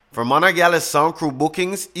For Mana Gallis Sound Crew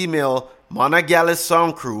bookings, email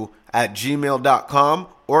managallissoundcrew@gmail.com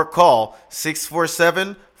or call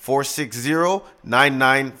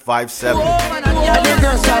 647-460-9957. Every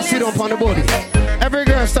girl start sit up on the body. Every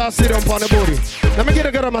girl start sit up on the body. Let me get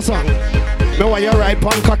a girl on my song. Me why you right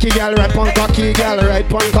punk cocky gal, right punk cocky gal, right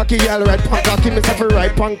punk cocky gal, right punk cocky. Me say for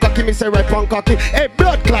right punk cocky, me say right punk cocky. Hey,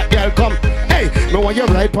 blood clot gal, come. Hey, me why you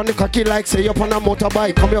right pon the cocky like say up on a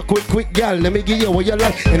motorbike. Come here quick gal, let me give you what you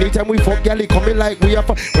like. Anytime we fuck gal, it coming like we are.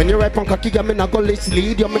 When you right punk cocky gal, me not go let's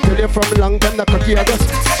lead you. Me tell you from a long time the cocky I just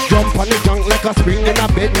jump on the junk like a spring in a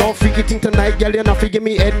bed. No freaky thing tonight, gal, you not forget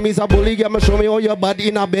me head. Me's a bully gal, me show me how your body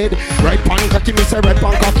in a bed. Right punk cocky, me say right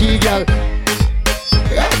punk cocky gal.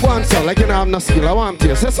 Yeah, go on, sir. Like you don't have no skill. I want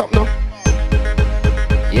you. Say something now.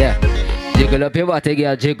 Yeah. Jiggle up your body,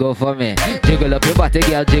 girl, jiggle for me. Jiggle up your body,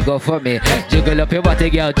 girl, jiggle for me. Jiggle up your body,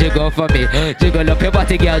 girl, jiggle for me. Jiggle up your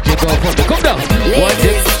body, girl, jiggle for me. Come down.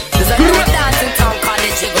 Ladies, there's a new dance in town called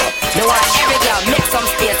the jiggle. You want every girl make some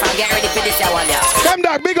space and get ready for this one, yeah. Them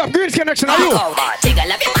dog, big up, GREENZ connection, are you?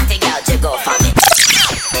 Jiggle up your body, girl, jiggle for me.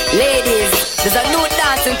 Ladies, there's a new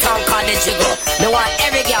dance in town called the jiggle. Me want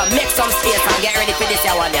every girl make some space and get ready for this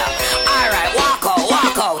one, yeah. Alright, walk out.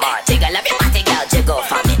 Jiggle up your body, girl, jiggle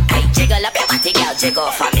for me. Hey, jiggle up your body, girl,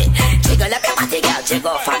 jiggle for me. Jiggle up your body, girl,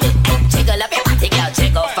 jiggle for me. Hey, jiggle up your body, girl,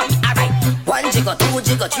 jiggle for me. Alright, 1 jiggle, 2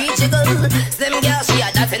 jiggle, 3 jiggle. Slim girl, she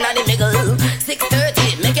a dancing on the middle.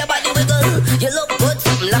 6:30, make your body wiggle. You look good,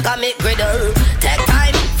 something like a McGriddle. Take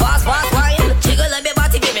time, fast wine. Jiggle up your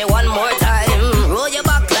body, give me one more time. Roll your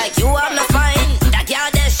back like you have no spine. That girl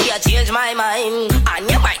there, she a change my mind. On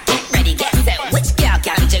your mic, get ready, get set. Which girl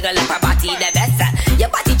can jiggle up her body the best? Your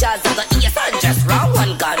body just a go eat sun just round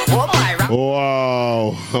one gun. Oh my round.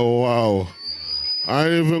 Wow. I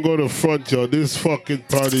ain't even go to front, yo. This fucking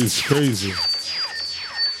party is crazy.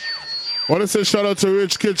 Want to say shout out to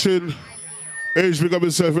Rich Kitchen. Age big up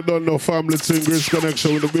yourself, you don't know family thing, GREENZ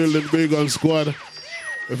connection with the building, big on squad.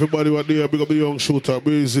 Everybody what there, big up the young shooter,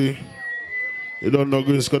 BREEZY. You don't know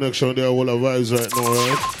GREENZ connection, they are all of vibes right now,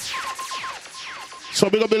 right? So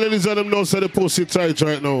big up the ladies and them know, say the pussy tight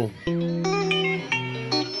right now.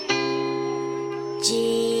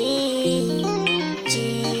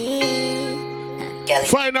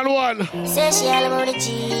 Final one. Say she all about the G.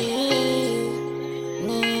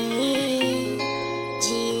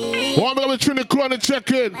 Want me to Trini Chronic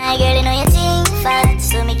check-in? My girl, you know you think fat,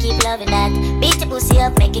 so me keep loving that. Beat the pussy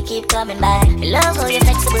up, make it keep coming back. Love how you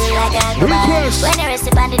flexible like a man. When you rest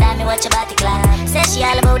upon the dime, me watch your body clap. Say she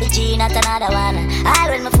all about the G, not another one. All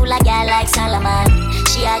when me fool like girl like Solomon.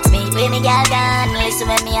 She asks me, where me girl gone? Listen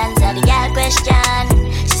when me answer the girl question.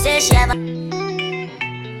 She says she have a...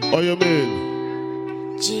 What you mean?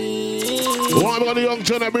 One on the young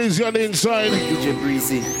John BREEZY on the inside. DJ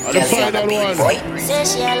BREEZY. And the final one. Say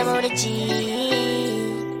she all about the G.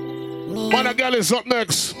 Mana Gallis up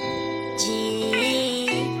next. G.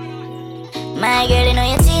 My girl, you know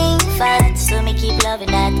you think fat, so me keep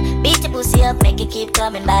loving that. Beat the pussy up, make it keep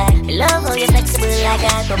coming back. Love how you flexible like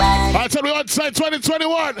a cobalt. I tell you outside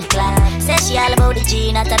 2021. Say she all about the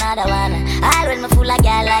G, not another one. All when me fool like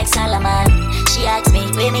girl like Solomon. She asks me,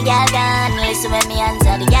 where me girl gone? Listen when me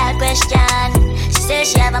answer the girl question. She says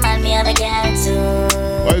she have a man, me have a girl too.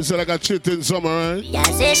 Why you say like a cheat in summer, right? Yeah,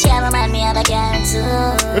 say she have a man, me have a girl too.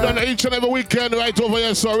 We done each and every weekend right over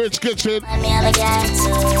here, so Rich Kitchen. Man, me have a girl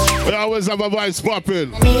too. We always have a voice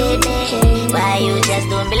popping. Need me, why you just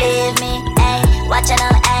don't believe me? Hey, watch her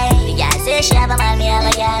now, hey. Yeah, say she have a man, me have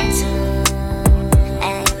a girl too.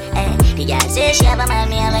 Yeah, say she have a man,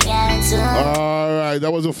 me have a girl too. Alright,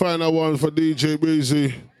 that was the final one for DJ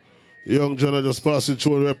BREEZY. Young Jenna just passing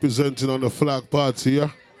through representing on the flag party,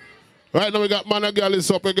 yeah? Right now we got Mana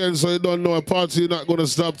Gallis up again, so you don't know a party not gonna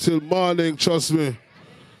stop till morning, trust me.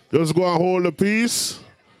 Just go and hold the peace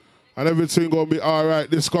and everything gonna be alright.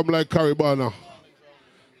 This come like Caribana.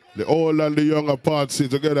 The old and the younger party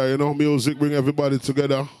together, you know, music bring everybody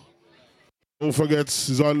together. Don't forget,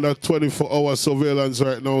 it's under 24-hour surveillance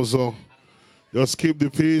right now, so just keep the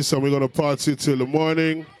peace and we're going to party till the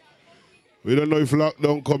morning. We don't know if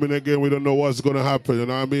lockdown coming again. We don't know what's going to happen, you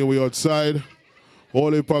know what I mean? We outside.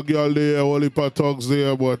 Whole heap of girl there, whole heap of thugs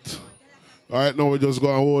there, but right now we just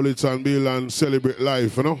going to hold it and build and celebrate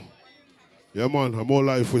life, you know? Yeah, man, I'm all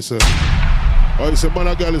life, we say. Oh, you say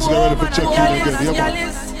Mana Gallis get ready for check in again, yeah,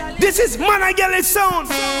 man. This is Mana Gallis sound.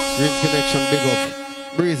 GREENZ connection, big up.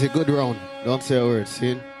 BREEZY, good round. Don't say a word,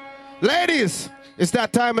 see? Ladies, it's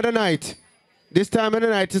that time of the night. This time of the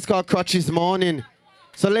night is called Crutches Morning.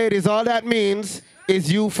 So ladies, all that means is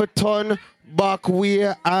you for turn back way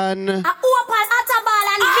and... A open Attabal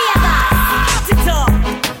and Vegas.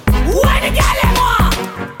 What the girl them want?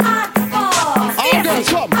 A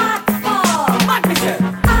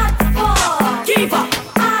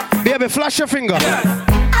your finger.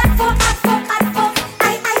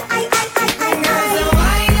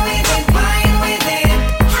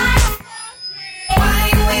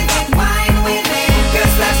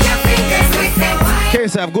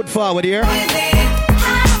 Case I have good forward here.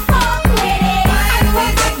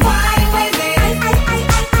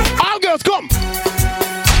 All girls, come.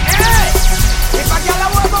 Hey, if a girl a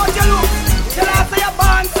worry about your look, tell her say you're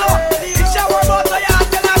born so. If she worry about your yard,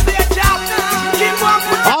 tell her say you're job. Keep one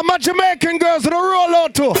foot. How much Jamaican girls do the roll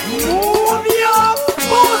out to? Move me up,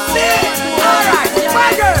 pussy. All right,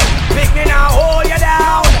 my girl, pick me now, hold you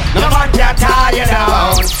down. No man can tie you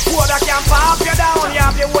down. Water can pop you down. You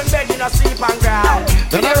have your own bed, you no sleep on ground.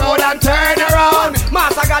 Then I roll and turn around.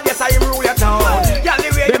 Master God, yes, I rule your town.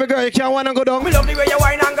 Baby girl, you can't wanna go down. We love the way you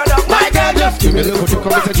whine and go down. My girl, just give me a little,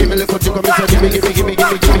 come and give me a little, come and give me.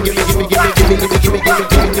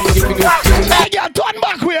 Hey, girl, turn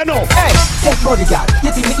back where now. Hey, take body, girl.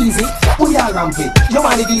 You think me easy? We all ramping. You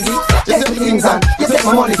want it easy? Let's do things on. You take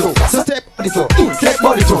my money too. So take body too. Take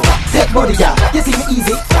body too. Take body, girl. You think me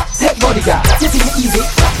easy? Take body, girl. You think me easy?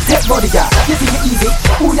 Take body, girl. You think me easy?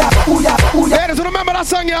 Ooh yeah, ooh yeah, ooh yeah. Ladies, remember that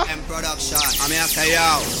song, yeah? M production. I mean, I say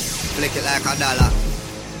yo, flick it like $1.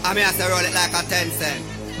 I mean, I say roll it like a 10 cent.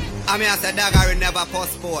 I mean, I say dagger will never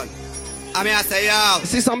postpone. I mean, I say yo.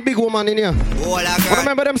 See some big woman in here. Oh, that girl.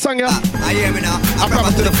 Remember them song, yeah? I hear me now. I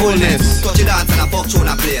proper to the fullness. Touch it dance and a fuck tune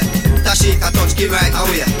a play. Tashika touch key right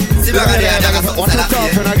away. See baga there, dagger something sell a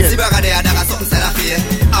fee. See baga there, dagger something sell a fee.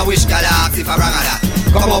 I wish God ask if I rang that.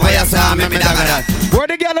 Come over here, sir, make me dagger that. Where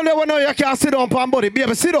the girl there know you can't sit down, pan body.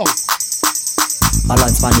 Baby, sit down.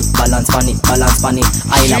 Balance money, balance money, balance money.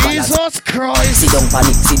 I love balance. Jesus Christ. Sit down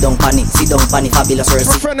panic, sit down panic, sit down panic. Fabulous verse.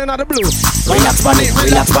 My friend in the blue. Relax panic,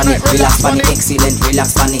 relax panic, relax panic. Excellent,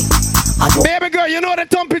 relax panic. Baby girl, you know the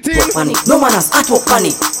tumpity. Panic. No man has at work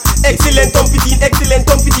panic. Excellent tumpity, excellent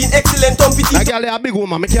tumpity, excellent tumpity. That girl is a big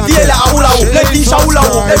woman, me can't tell. Yeah, hula hoop, let Tisha hula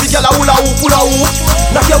hoop. Every girl a hula hoop, hula hoop.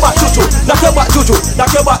 Knock your back, juju, knock your back, juju,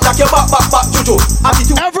 knock your back, juju.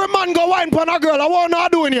 Attitude. Every man go wine pon a girl, I want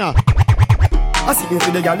not doing ya. I see you for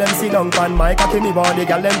the gal them sit down pan my cocky me body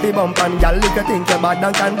gal them be bump and gal if you think you're bad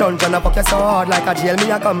and can dungeon I fuck you so hard like a jail me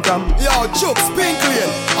I come from. Yo, Chooks, pink clean.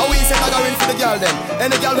 How we say I go in for the gal them?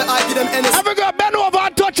 Any gal where I give them any. Every girl bend over and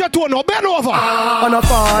touch your toe now, bend over. On a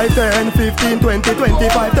 5, 10, 15, 20,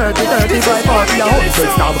 25, 30, 35, 40,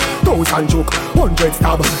 100 stab, 1000 choke, 100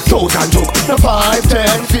 stab, 1000 choke. No 5,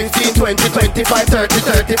 10, 15, 20, 25, 30,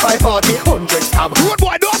 35, 40, 100 stab. Good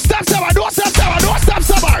boy, don't stop, Sabah, don't stop, Sabah, don't stop,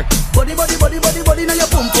 Sabah. Body na your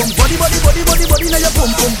pum pum. Body na your pum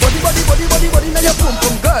pum. Body na your pum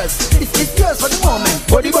pum. Girls, it's yours for the moment.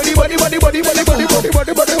 Body na your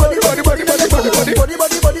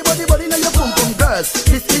pum pum. Girls,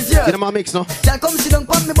 this is yours. Get in my mix, no? Y'all come sit down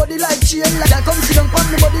pon me body like chain. Y'all come sit down pon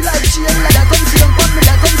me body like chain. Y'all come sit down pon me.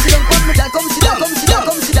 Y'all come sit down pon me. Y'all come sit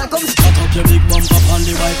down. Cut up your big bump up on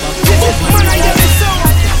the right back. Man, I get this song.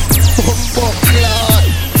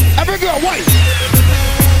 Every girl, white.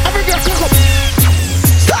 Every girl, cook up.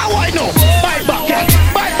 Start white now. Bite back, girl.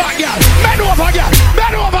 Bite back, girl. Bend over, girl.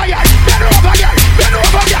 Bend over, girl. Bend over, girl. Bend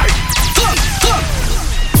over, girl.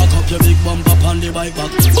 Cut up your big bump up on the bike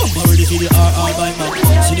back. Bumper ready for the RR bike back.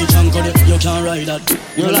 See the chunk of it, you can't ride that.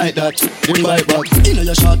 You like that, the bike back. You know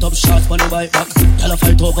you shot up shots on the bike back. Tell a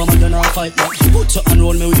fight over, man, you not fight back. Put your hand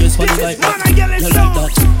roll me waist on the bike back. You like that,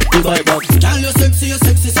 the bike back. Girl, you sexy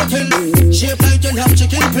settle. Shape like you have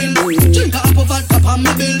chicken pill. Drink a apple vodka on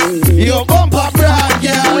me bill. Yo, bumper broad,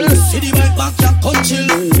 girl. See the bike back, you come chill.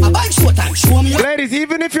 A bike show time, show me. Ladies,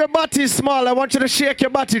 even if your body is small, I want you to shake your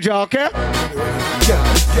body jaw, okay?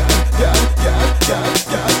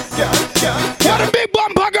 What a big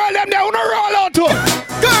bumper girl, them there, wanna roll out to.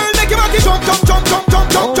 Girl, make your body jump.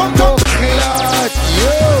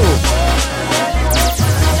 Yo.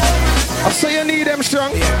 I say you need them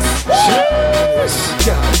strong.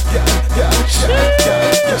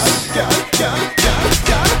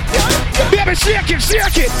 Baby, shake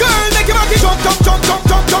it. Girl, make your body jump.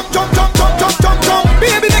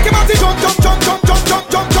 Baby, make your body jump.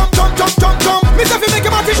 Mister, if you make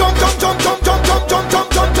your body jump.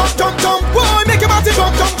 Boy, make your body jump.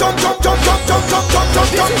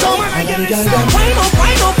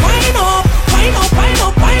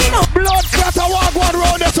 Blood clot a walk one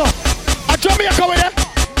round there, so. A Jamaica with it.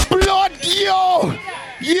 Blood, yo,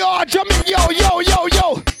 Jamaica, yo. Yo,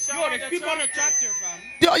 there's people on the tractor, fam.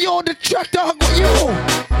 Yo, the tractor, yo.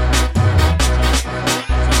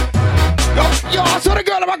 Yo, I saw the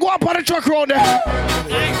girl that go up on the truck round there.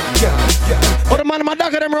 Oh, the man, my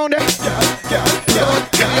dog them round there. Yo.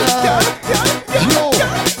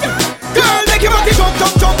 Girl, make your body jump.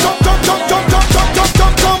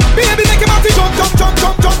 Baby, make your body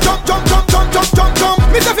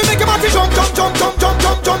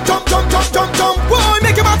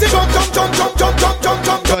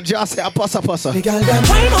just say a passa. The girl them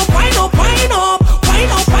wine up, wine up, wine up, wine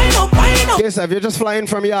up, wine up, wine up. Yes, if you're just flying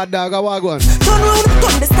from yard, dog, I walk on. Turn round,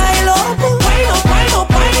 turn the style up. Wine up, wine up,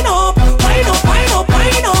 wine up, wine up, wine up,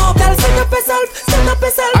 wine up. Girl, set up yourself, set up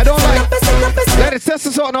yourself. I don't like. Let it test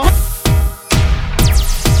us out now.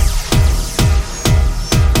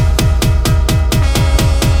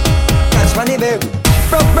 Catch money, baby.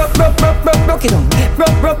 Broke it on.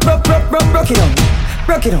 Broke it on.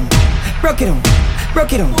 Broke it on. Broke it on.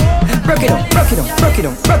 Broke it on. Broke it on. Broke it on. Broke it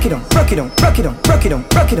on. Broke it on. Broke it on. Broke it on. Broke it on.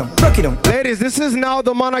 Broke it on. Broke it on. Ladies, this is now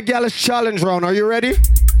the MON GALLIS challenge round. Are you ready?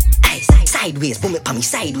 Sideways, pull it on me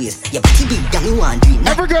sideways. Your body big, and me want dream.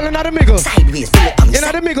 Every girl in the middle. Sideways, pull it on me. In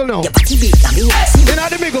the middle now. Your body big, and me want see. In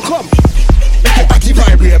the middle, come. Make your body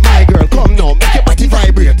vibrate, my girl. Come now, make your body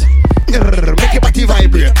vibrate. Make your body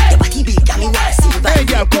vibrate. Your body big, and me want see. Hey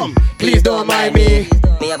girl, come. Please don't mind me.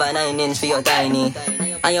 Me have a 9-inch for your tiny,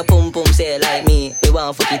 and your pum pum say like me. Me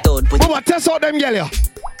want fuck it out, put it. Mama, test out them girl ya.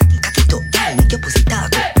 Cock it up, girl, make your pussy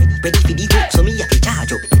talk up. Ready for the hook, so me have to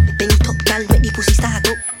charge up. Bend it up, girl, make the pussy start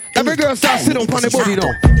up. Every girl start sit on the body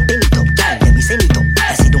now. Bend it up, girl, let me send it up.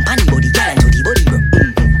 I sit on the body, girl, and to the body, bro.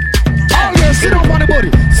 All girls sit on the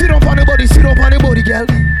body. Sit on the body. Sit on the body, girl.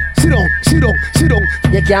 Sit down, sit down, sit down.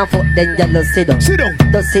 You can't fuck then just sit down. Sit down.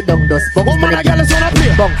 Just sit down, just bounce. Oh man, I got this on a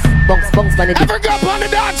play. Bounce, on the dick. Every girl on the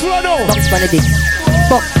dance floor now. Bounce on the dick.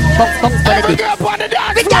 Bounce on the Every dick. girl on the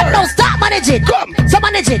dance We floor. got no stop, manage it. Come. So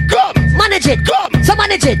manage it. Come. Manage it. Come. So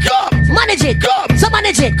manage it. Come. Manage it. Come. So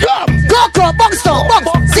manage it. Come. Go, bounce down,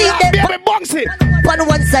 bounce. See them. Baby, bounce it. Pan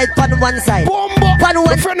one side. Bomba. Pan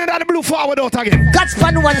one. Friend of the blue forward out again. Catch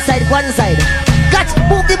pan one side. Catch,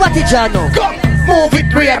 move the body, Jano. Come. Move it,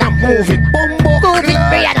 Brianna. Move it. Bomba. Move it,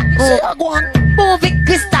 Brianna. Move it,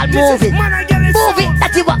 Crystal. Move it. Move it,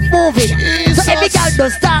 that's it, move it. Jesus. So every girl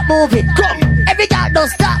don't start moving. Come. Every girl don't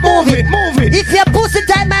start moving. Move it. If you're pussy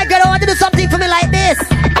time, my girl, I want to do something for me like this.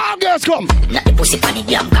 All girls come. Let the pussy pan the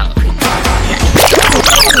damn gang.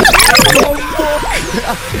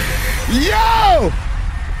 Yo!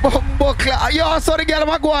 Yo, I saw the girl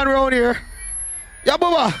I'm going around here. Yeah,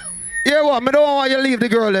 Baba. Here what? I don't want you to leave the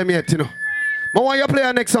girl them yet, you know. I want you to play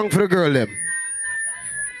a next song for the girl them.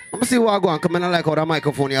 I'm gonna see what I go on. Come in and like how the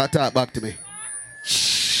microphone you talk back to me.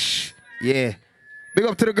 Shh. Yeah. Big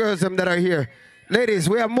up to the girls them that are here. Ladies,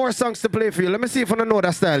 we have more songs to play for you. Let me see if I know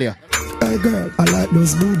that style here. Hey girl, I like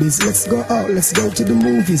those boobies. Let's go out, let's go to the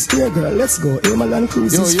movies. Yeah girl, let's go. Airman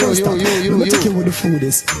Cruises first stop. Let me take you where the food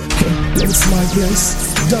is. Let's my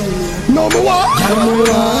place down. No me walk.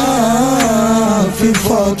 Feel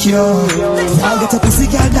fuck you. I'll get a pussy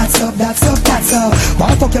girl, that's up.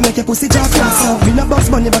 Why fuck you make your pussy jack class up? Me no boss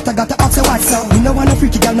money, but I got to ask you what's up. Me no want a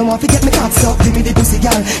freaky girl, no want to get me cats up. Give me the pussy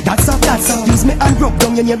girl, that's up. Use me and rub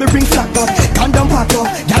down your nail, we bring flat up. Condom pack up,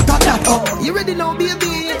 girl got that up. You ready now,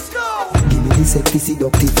 baby? Let's go. Give me the sexy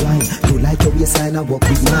seductive line. You like your waistline, I walk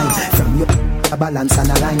with mine. From your a balance and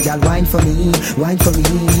a line, girl, wine for me.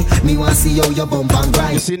 Me want see how your bump and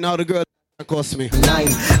grind. You see now the girl cost me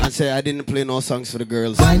and say I didn't play no songs for the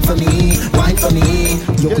girls. Wine for me.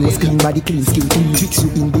 Your clothes clean, body clean, skin clean. Tricks you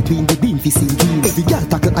in between the beam, fissing clean. Every girl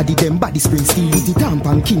tackle at the dem body spring steel. The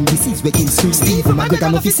tampon king, this is waking street. Steve, my girl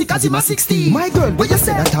got no physique as him a 16. My girl, what you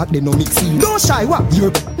say that talk, they no mixing. Don't shy, what?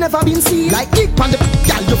 You're never been seen. Like kick on the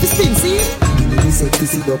girl, you fi spin, see? Give me the sexy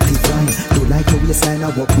seductive line. You like your waistline, I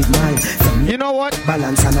walk with mine. You know what?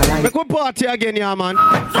 Balance and a line. Make we party again, yeah man.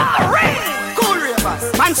 Cool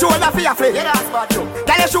ravers. Man shoulder for your flick. Yeah, that's bad too.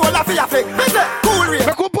 Girl, your shoulder for your flick. Cool ravers.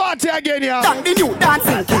 Make we party again, yeah. Done the new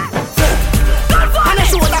dancing king. And your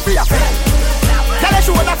shoulder for your flick. Girl, your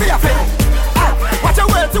shoulder for your flick. Watch your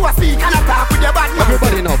words to a speak and attack with your bad man.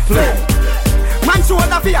 Everybody now, play. Man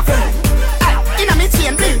shoulder for your flick. In a me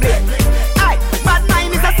chain bling bling. Bad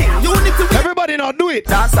mind is a thing. You need to. Everybody now, do it.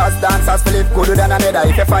 Dancers, Philip, gooder than another.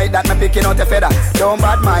 If you fight that, me picking out a feather. Don't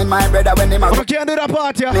bad mind my brother when they man. We can't do that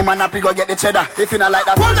party. Me man happy go get the cheddar. If you not like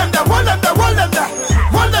that, hold them there. Hold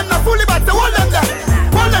them there, fully back to hold them there.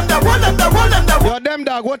 Hold them there. Yo, them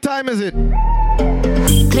dog, what time is it?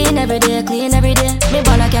 Clean every day. Me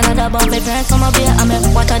born a Canada, but my parents from up here. I make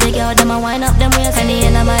water the girl, them a wind up them waist. Any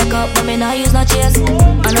in my cup, but me not use no chase.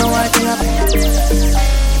 I know working up.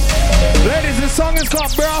 Ladies, this song is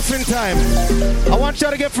called Braffin Time. I want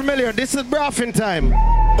you to get familiar. This is Braffin Time.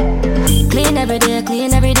 Clean every day.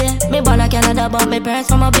 Me born a Canada, but my parents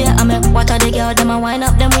from up here. I make water the girl, them a wind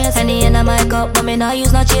up them waist. Any in my cup, but me not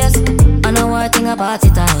use no chase. I know working a party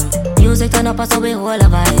time. Music turn up so we hold a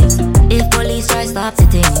vibes. If police try stop the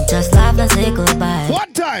thing, just laugh and say goodbye.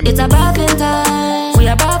 What time? It's a Braffin time. We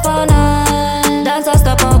are braff all night. Dancers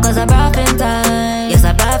stop out cause a Braffin time. Yes,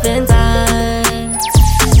 a Braffin time.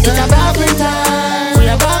 It's a Braffin time. We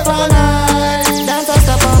are braff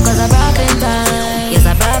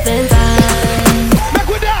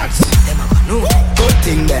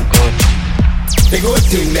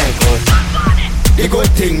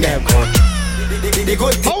thing them. The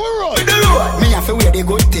good thing. Me have to wear the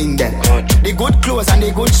good thing then. The good clothes and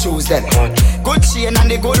the good shoes then. Good chain and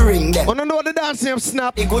the good ring then. I don't know the dance name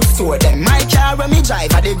snap. The good store then. My car when me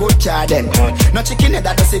drive are the good car then. No chicken head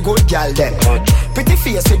that does a good girl then. Pretty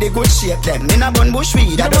face with the good shape then. In a bun bush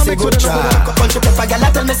weed that does a good job. Country pepper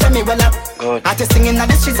girl tell me say me well up. Artist singing on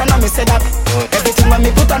the streets and I me say that. Everything when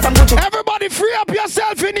me put on some good. Everybody free up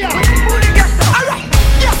yourself in here. Alright.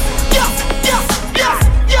 Yes, yes, yes, yes,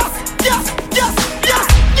 yes, yes, yes, yes,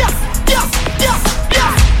 yes, yes, yes,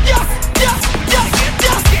 yes, yes, yes,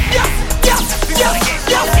 yes,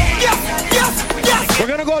 yes, yes, yes, yes. We're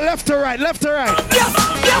gonna go left to right, left to right. Yes,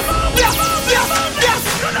 yes, yes, yes, yes.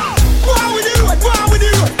 Go on with the road, go on with the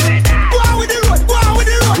road. Go on with the road, go on with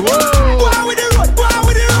the road. Go on with the road, go on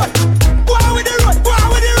with the road. Go on with the road, go on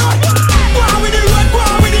with the road. Go on with the road, go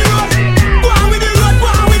on with the road. Go on with the road, go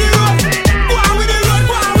on with the road. Go on with the road,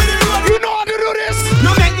 go on with the road. You know how to do this.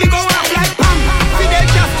 No make me go out like Pam. Fidel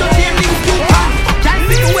just to change things too far. Can't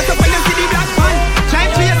see you wake up when you see the black man. Try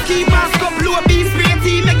to play ski mask up, blow a beef spray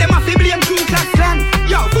team, make them a fi blame true class clan.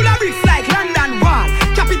 Yo, full of bricks like London Wall.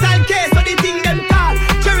 Capital K, so the thing them tall.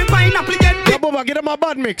 Cherry pineapple get big. Yo, Bubba, get him a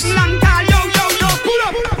bad mix. Long tall, yo, yo, yo, pull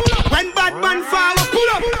up. When bad man forward, pull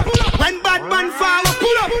up. When bad man forward,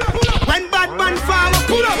 pull up. When bad man forward,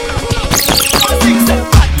 pull up.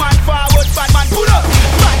 Bad man forward, bad man pull up.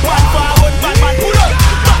 Bad man forward, bad man pull up.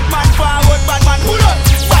 Bad man forward, bad man pull up.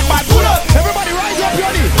 Bad man pull up. Everybody rise up,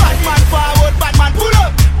 Yoni. Bad man forward, bad man pull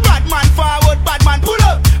up. Bad man forward, bad man pull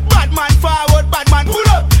up. Bad man forward, bad man pull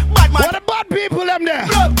up. Bad man. What the bad people them there?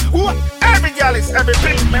 Every girl is every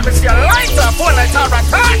pin. Maybe see a lighter, full lighter,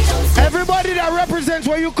 attack. Everybody that represents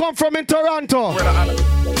where you come from in Toronto.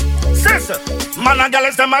 Sister, man and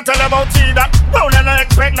girls them a tell about tea that. Round and I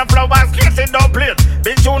expect no flowers, kiss it don't play.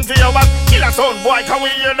 Big tune to your back, kill a sound boy. Can we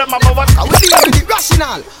hear them above us? Can we deal with it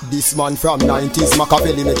rational? This man from 90s,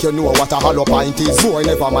 Machiavelli make you know what a hollow pint is. Boy,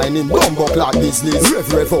 never mind him, bumbo clock business.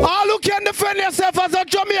 Rev. All who can defend yourself as a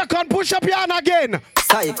Jamaican, push up your hand again.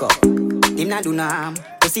 Psycho, him not do no harm.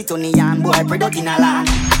 Pussy to the yarn, boy, product in a land.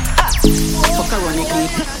 Fuck around the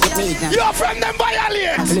clip, get me ignorant. You're from them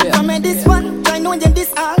violate. Come at this one, try know you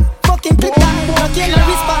this all. Fucking clip down, not kill a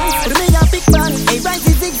response. Put me a big fan, hey, rise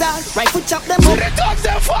is zigzag. Right foot chop them up. Returns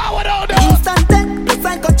them forward out there. Instant death, looks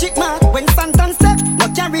like a chick mark. When Santan step,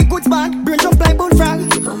 not carry goods back. Brain jump like bullfrog.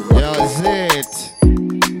 Yeah, it.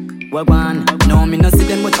 Well, one, no, me no see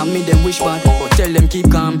them, but I me them wish bad. But tell them keep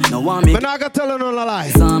calm, no want me. But I got tell you no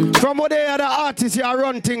lie. From what they are the artists, you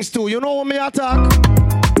run things too. You know what me attack?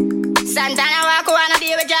 Santana walk around and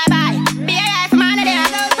deal with drive by. Be a life man, they are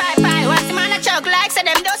no pie. What's the man a choke like, so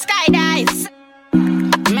them do skydives.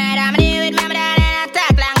 Madam, deal with me, and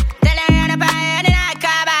attack long. Tell them you're the pie, and I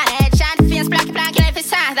carbon. Headshot, face, blacky, life is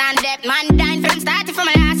sound and depth. Man, dying from starting from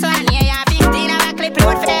my last one. Yeah, 15, I'm a clip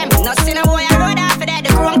load for them. No sin a boy, I road after that.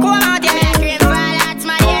 The crew come out, yeah, man. Cream fall, that's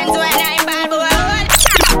my hands when I bad boy.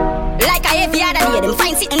 Like I every other day, them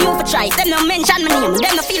find sitting new for try. Them no mention my name,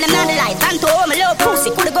 them no feel them not the light. And to home, a little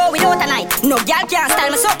pussy, coulda go without a night. No girl can't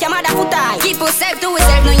style me, suck your mother foot high. Keep yourself to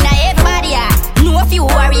yourself, no inna everybody, yeah. Know if you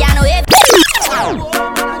worry, I know everybody.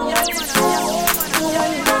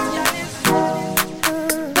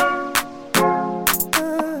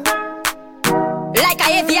 Like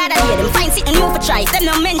I every other day, them find sitting new for try. Them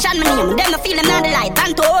no mention my name, them no feel them not the light.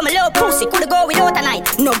 And to home, a little pussy, coulda go without a night.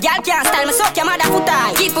 No girl can't style me, suck your mother foot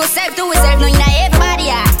high. Keep yourself to yourself, no inna everybody,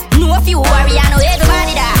 yeah. Know if you worry, I know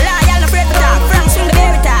everybody that. Loyal, no afraid to talk, Frank swing the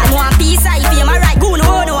berry talk. One piece I feel my right, go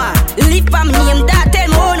no one. Live for me name, that tell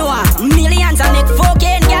me no one. Millions I make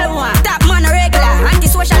fucking girl one. Top man a regular,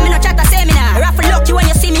 anti-social, me no chat a seminar. Raffle luck you when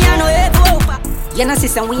you see me, I know every over. You know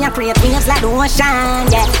system, we a create waves like the ocean,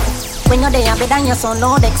 yeah. When you're there, better than your son,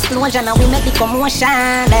 loud explosion, and we make the commotion,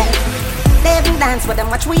 yeah. They even dance with them,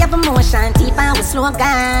 watch we have emotion, deep and we slow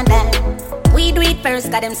down, yeah. We do it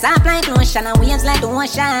first, got them soft like lotion and waves like the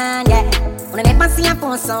ocean, yeah. When I never see a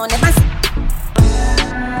phone, so never see.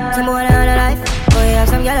 Some boy on the life, boy have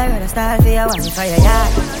some girl I got a style for your wife for your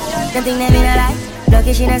yard. Them think them in a life,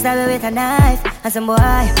 lucky she not stab with a knife. And some boy,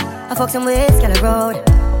 I fuck some ways, girl a road.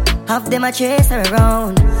 Half them a chase her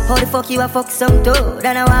around. How the fuck you a fuck some toad?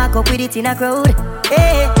 And I walk up with it in a crowd.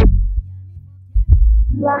 Hey.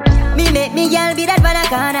 Me make me girl be that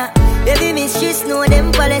banana. Baby miss she know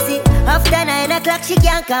them policy. After 9 o'clock she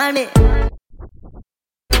can't call me.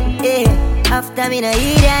 Yeah, after me no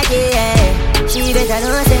eat that, yeah. She better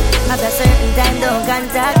know say after certain time don't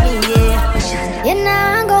contact me, yeah. You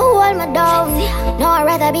nah go hold me down. No, I'd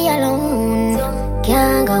rather be alone.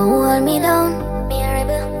 Can't go hold me down.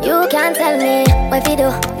 You can't tell me what fi do,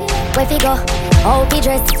 where fi go. How fi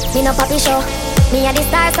dress, me no papi show. Me a the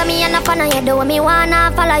star, so me a no fan of you. Do me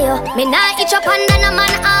wanna follow you. Me nah itch up under no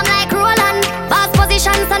man arm like Roland. Fast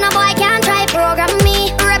position, so no boy can't try program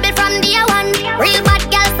me. Rebel from day one. Real bad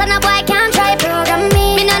girl, so no boy can't try program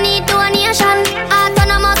me. Me no need donation.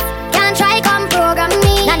 Autonomous, can't try come program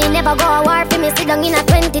me. Nanny never go a war for me. Sit down in a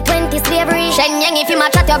 2020 slavery. Shenyang if you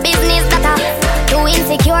match at your business, that too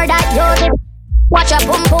insecure that you. Watch your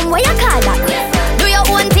boom boom, where you call that? Do your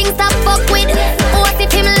own thing, stop fuck with. What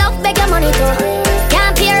if him love, beg your money too?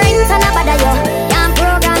 Can't pay rent, so no bother you. Can't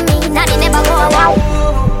program me, nanny never go wow.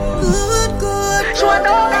 Good. She want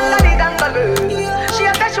all the gangle girl. She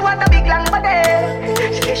a she want a big long body.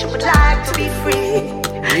 She say she would like to be free.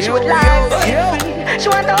 She would like to be free.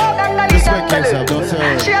 She want all the gangle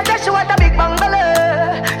girl. She a she want a big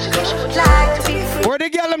bungalow. She say she would like to be free. Where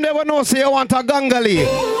the girl them never know say you want a gangali?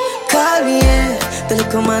 Call me, yeah. The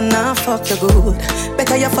little man now fuck you good.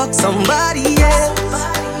 Better you fuck somebody, yeah.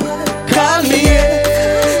 Call me,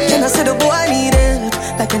 yeah. Can I say the boy need it?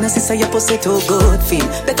 Like when I say your pussy too good, feel.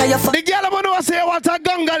 Better you fuck. The girl I'm gonna say you want a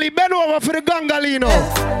gangali. Bend over for the gangali, you know.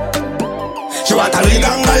 She want a real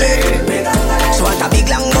gangali. She want a big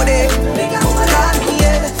long body. Call me,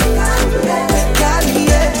 yeah. Call me,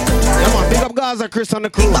 yeah. Come on, big up Gaza, Chris on the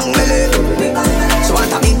crew. She want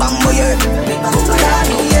a big bamboo, yeah. Call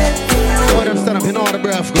me, yeah. Oh, them stand up in all the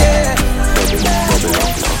breath. Yeah.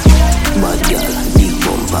 Bad girl, big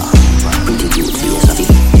bumper, pretty cute face of it.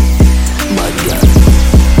 Bad girl.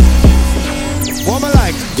 What am I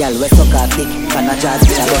like? Girl, we suck her thick, can I jazz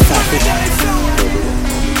with a bust her thick.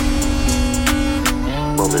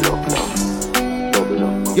 Bubble up now, bubble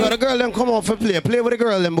up. Yo, the girl them come off and play with the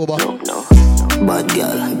girl them, Bubba. No. Bad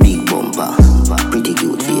girl, big bumper, pretty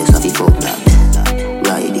cute face of it. Fuck that,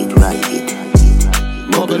 ride it.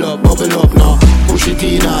 Bubble up now. Push it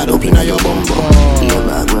in hard up in your bumper. Yeah,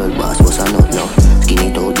 bag world boss, what's a nut now? Skin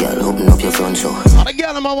it out, girl, open up your front so. All the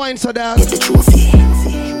girl in my wine so down. Get the trophy.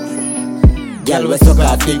 Girl, we suck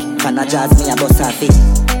her thick. Can I jazz me a bust her thick?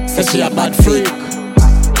 Say she a bad freak.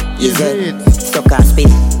 Is it? Suck her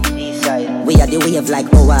spit. We are the wave like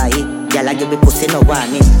Hawaii. Girl, I give me pussy no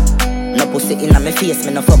warning. No pussy in my face,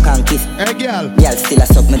 me no fuck and kiss. Hey, girl. Girl still a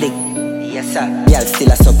suck me dick. Yes, sir. Girl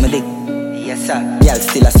still a suck me dick. Yes, sir. Girl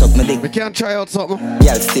still a suck me dick. We can't try out something.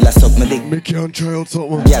 Girl still a suck me dick. We can't try out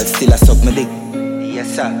something. Girl still a suck me dick.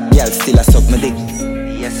 Yes, sir. Girl still a suck me dick.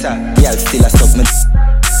 Yes, sir. Girl still a suck me dick.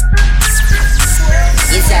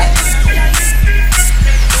 Yes, sir.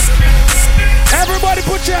 Everybody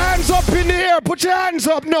put your hands up in the air. Put your hands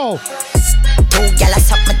up now. Oh, girl, I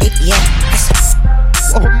suck my dick, yeah.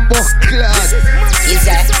 Oh, my God. Yes,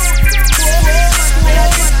 sir.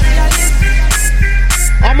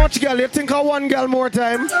 How much girl? You think of one girl more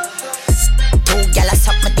time? 2 girl I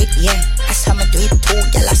suck my dick, yeah. I saw me do it. 2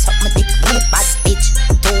 girl I suck my dick. Bad bitch.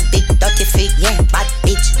 2 big dirty feet, yeah. Bad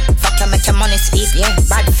bitch. Fuck you, make your money sleep, yeah.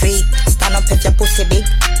 Bad freak. Stand up if your pussy big.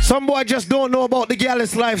 Some boy just don't know about the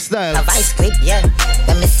GALLIS lifestyle. A vice grip, yeah.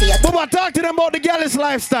 Let me see it. Bubba, talk to them about the GALLIS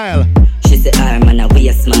lifestyle. She say arm and a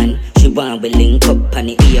waist man. She want we link up on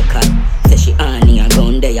the ear cut. Say she on here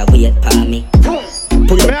gun there wait for me.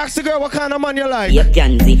 May I ask the girl what kind of man you like? Yep,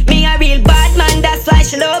 Janzi. Me a real bad man, that's why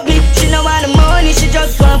she love me. She no want the money, she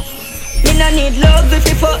just want. Me no need love if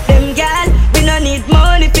you fuck them gal. We no need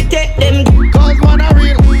money if you take them. Cause man a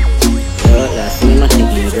real. That's me, my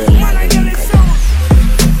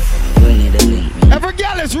every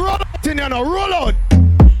girl is roll out in you know, roll out.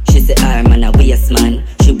 She say arm and a waist man.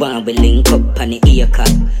 She want we link up on the ear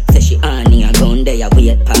cut. Say she on here gun there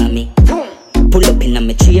wait for me. Pull up in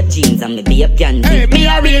my straight jeans and me be a Gandhi. Hey, me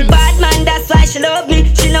a real bad man, that's why she love me.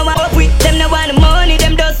 She no want up with them, no want the money,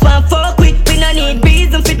 them just want fuck with. We no need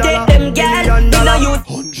reason for take them gal. We no use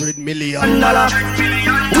 $100 million. We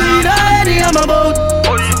already am about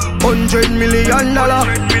 $100 million.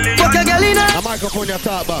 Fuck a girl in a the microphone you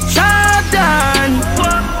talk about. Shut down.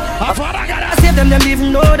 I save them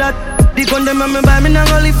even know that. The gun them and me buy me now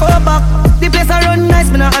only 4 back. The place I run nice,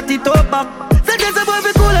 me now at the top back. Say there's a boy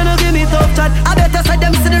be cool and no give me tough chat. I better say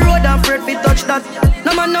them see the road and afraid fi touch that.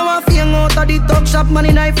 No man now a fing out of the talk shop, man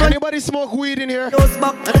in high front. Anybody smoke weed in here?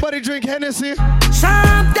 Anybody drink Hennessy?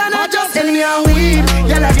 Sharp down I just sell me a weed.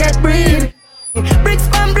 Y'all I get breed. Bricks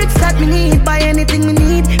from bricks that me need. Buy anything me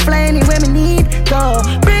need. Fly anywhere me need. Go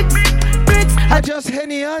bricks. I just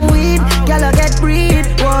Henny on weed, girl I get breed,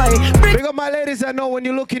 boy. Big up my ladies, I know when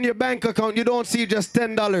you look in your bank account, you don't see just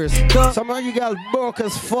 $10. Some of you girls broke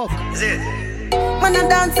as fuck. Man I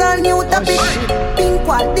dance all new topic. Pink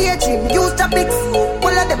wall, daydream, use topics. All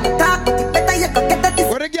of them talk, but it better you go get that.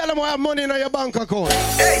 Where the girl them have money in your bank account?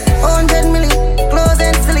 100 million, close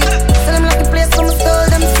and silly. Sell them like a place, come stole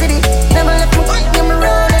them city. Never left me, give me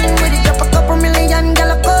rolling with it. Drop a couple million.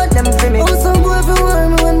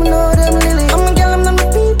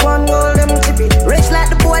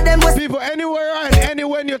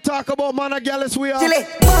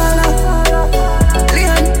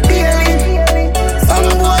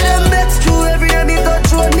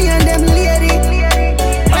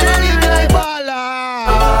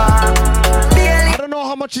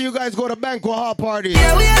 see you guys go to banquet hall party.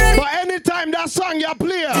 Yeah, we are. But anytime that song you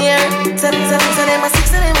play. Yeah, 7, 7, so them a 6,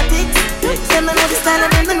 so them a 6. Them a know the style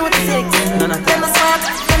and them a know the 6. Them a smart,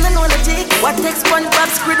 them a know the tick. What takes SpongeBob,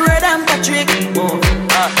 Squidward and Patrick?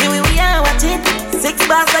 Here we are, watch it. 6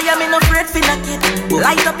 bars, I am in a afraid for knock it.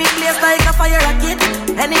 Light up in place like a fire rocket.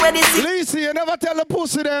 Anyway, this is Lacey, you never tell the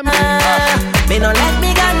pussy them. me no let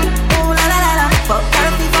me gun. Ooh la la la la. Fuck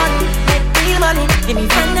therapy fun. Make real money. Give me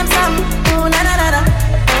friend them some. Ooh la la la la.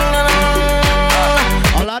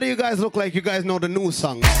 A lot of you guys look like you guys know the new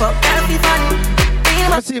songs. Fuck therapy fun.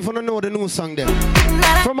 Let's see if you don't know the new song then.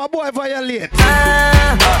 From my boy Violate.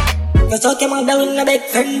 You talk him out down in a big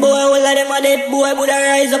friend boy. All of them a dead boy. Would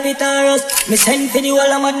I rise up it and rust. Me send for the whole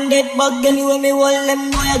of man dead bug. Anyway me hold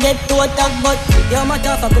them boy I get to attack. But yo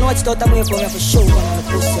motherfucker watch out and wait for me for show.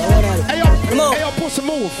 Hey yo pussy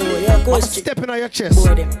move. I'm stepping on your chest.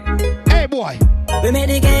 Hey boy. We made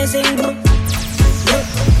the game sing.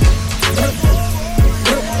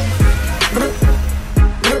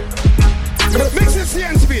 Mix it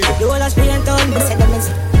CN speed. The whole of speed and tone. Say them is.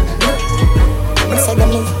 Say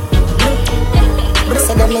them is.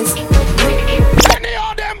 Say them is. Any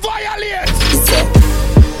of them violate.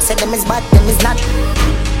 Say them is bad, them is not.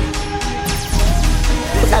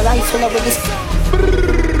 Put a rifle over this.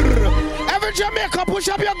 Every Jamaica push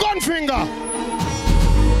up your gun finger.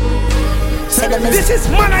 Say them is. This is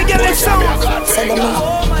man I get it sound. Say them is.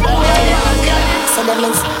 Say them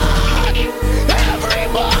is.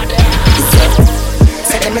 Everybody.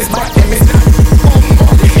 Say them is bad, them is not.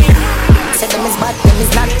 Say them is bad, them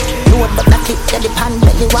is not. Load but not clip, the pan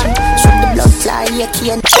belly one. Shoot the blood fly, you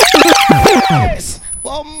can't.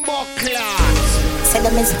 Bumbo class. Say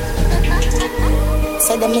them is.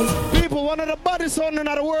 Say them is. People, one of the baddest songs in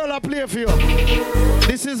the world I play for you.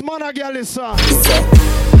 This is Man a GALLIS song.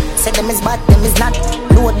 Say them is bad, them is not.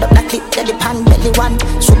 Load up the clip, the pan belly one.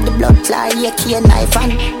 Shoot the blood fly, you can't knife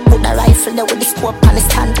and put the rifle there with the scope on the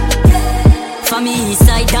stand. For me, east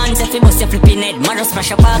side dance, if you bust your flipping head, Maros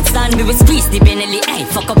pressure park stand. We will squeeze the Benelli, hey,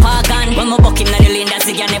 fuck up our gun. When my buck in the lane, that's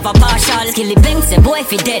again never partial. Kill the bank, say boy if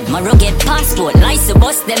he dead, Maro get passport. Lice to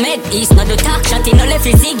bust them head, east not do talk, shot in no left,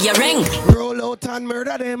 you zig your ring. Roll out and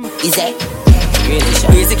murder them. Is it?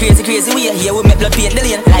 Crazy, we are here, we make blood paint the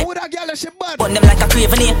lane. Like, who that girl is she bad? Burn them like a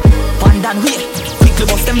craven here. One down way, quickly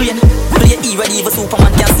bust them brain. Play E ready, even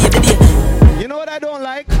Superman can't save the day. You know what I don't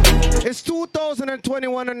like? It's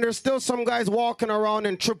 2021 and there's still some guys walking around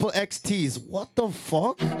in triple XTs. What the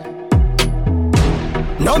fuck?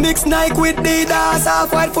 No mix Nike with Adidas,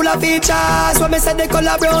 half white full of features. When me say the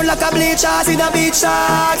color brown like a bleachers in a beach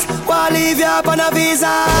shorts. Wanna leave you up on a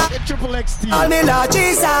visa. Triple XT. All me Lord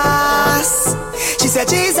Jesus. She said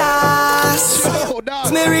Jesus.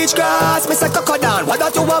 Me reach cross, me say coco down. What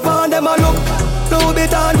that you have on them a look? Blue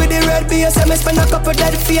bit on with the red base. Me spend a couple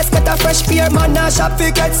dead face, get a fresh pair. Man a shop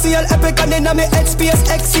fi get seal. Epic and inna me head space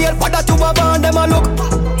exhale. What that you have on them a look?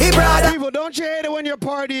 He brother. People, don't you hate it when you're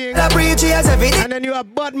partying? The breezy has everything. And then you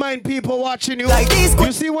have bad mind people watching you. Like this.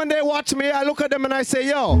 You see when they watch me, I look at them and I say,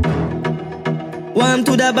 yo. One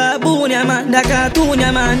to the baboon, yeah man. The cartoon,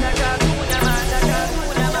 yeah man.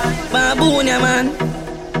 Baboon, yeah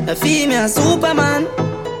man. The female Superman.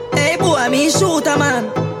 Hey boy, me shooter man.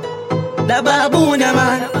 The baboon, yeah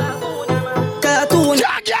man. Cartoon.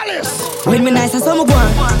 GALLIS. When me nice and some go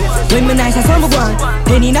on. When me nice and some go on.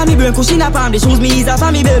 Penny inna me brain, cushion up on. The shoes me ease off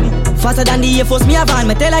on me baby. Faster than the Air Force me a van.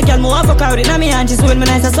 Me tell a girl more for carry inna me hand. She say when me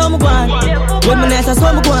nice and some go on. When me nice and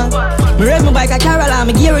some go on. Me raise my bike a Caroline.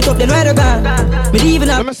 Me gear it up then ride a gun. Me leave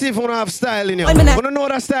Let me see if I wanna have style in you. Wanna know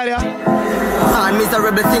that style, yeah? Man,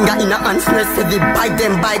 miserable finger in a hand. Heavy bite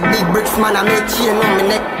them bite big bricks. Man, I make chain on me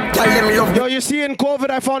neck. Tell them love. Yo, you see in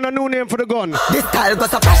COVID I found a new name for the gun. This style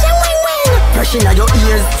goes a pressure wing wing. Pressure in your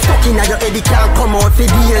ears. Stuck in your head, it can't come out for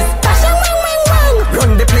years. Pressure wing wing wing.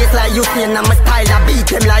 Run the place like you see and I'm a style. I beat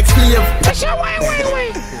them like slave. Pressure wing wing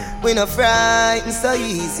wing. We no frightened so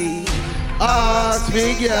easy. Ask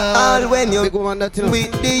me, girl. All when you with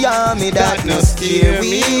the army that no steer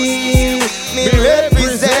me. Me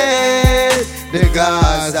represent the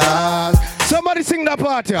Gaza. Somebody sing that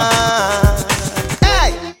part, yeah.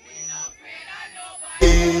 Hey.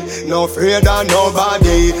 No afraid of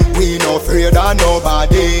nobody. We no afraid of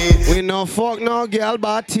nobody. We no fuck no girl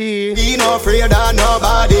body. We no afraid of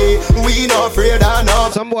nobody. We no afraid of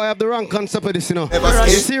nobody. Some boy have the wrong concept of this, you know. You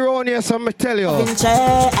see around here, so me tell you.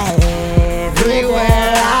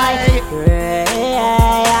 Everywhere I pray,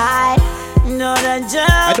 know that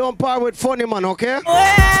I don't part with funny man, okay?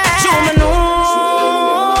 Show me know.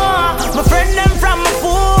 My friend them from my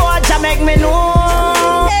forge, I make me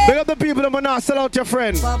know. Big up the people that will not sell out your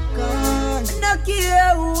friend. No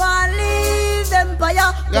care who I leave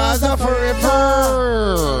Empire Gaza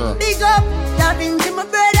forever. Big up, Da Vinci my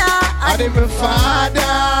brother And my father.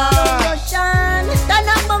 Russian, turn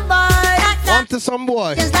up my vibe. Want to some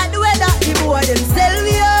boy. Just like the weather, the boy them sell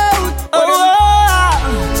me out.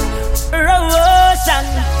 Russian.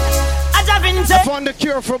 I found the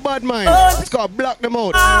cure for bad mind. It's called block them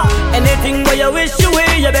out. Anything where you wish you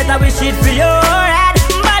will, you better wish it for your head.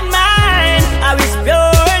 Bad mind, I wish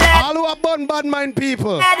pure head. All who are born bad mind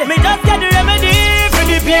people. Me just get the remedy for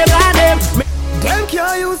the paper them. Them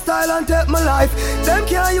can't use style and take my life. Them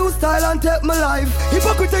can't use style and take my life.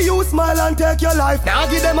 Hypocrite you smile and take your life. Now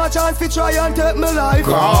give them a chance to try and take my life.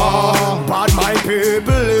 Bad mind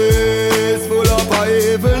people is full of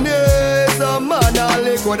evilness. A man a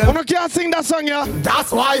lick with them. You can't sing that song, yeah?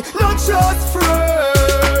 That's why not just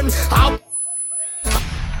friend.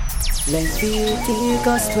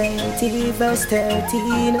 Leviticus 20 verse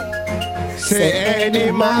 13. Say any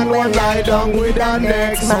man will lie down with the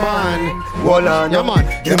next man. Hold on, yeah man,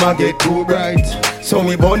 them a get too bright. So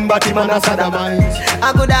me bun body man a sodomite.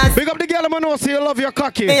 I go dance. Big up the girl, man, know say you love your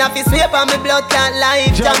cocky. Me have to sweep on me blood clot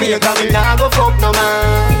life. Jamaica, me nah go fuck no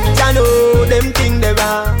man. Ya know them thing they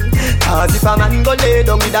wrong. Cause if a man go lay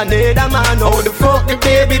down with another man, how the fuck the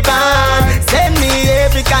baby pan? Send me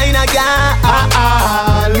every kind of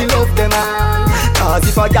girl. Me love them man. Cause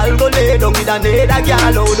if a girl go lay down with another girl,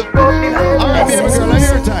 how the fuck the alright, baby girl, I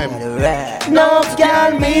hear time. No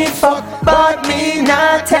girl me fuck, but me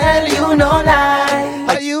not tell you no lie.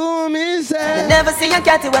 Are you me say? Never see a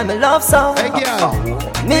catty when me love so. Hey girl,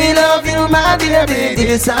 me love you my baby.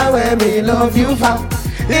 This is where me love you from.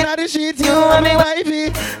 Inna the sheet, you are me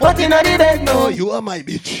wifey. What inna the bed, no, you are my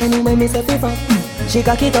bitch. Anyway, me say FIFA, she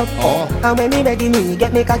cock it up. And when me ready, me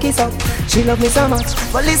get me cocky up. She love me so much,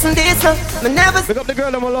 but listen this up, me never. Pick up the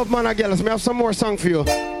girl that I love, man, and GALLIS. Me have some more song for you.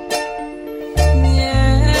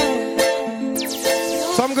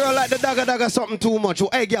 Some girl like the dagger something too much.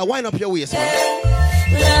 Hey, girl, wind up your waist, man.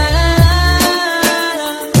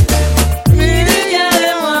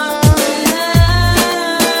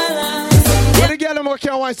 The girl them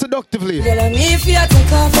can wine seductively. Girl, I'm if you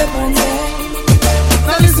take off your pants.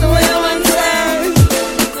 Now listen what you want to say.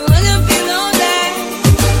 When you feel lonely,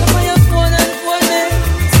 come on your phone and phone me.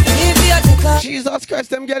 If you take off. Jesus Christ,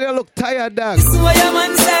 them girl you look tired, dog. Listen what you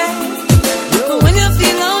want to say. When you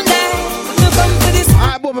feel lonely, you come to this.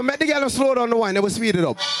 Alright, boy, make the girl slow down the wine. They will speed it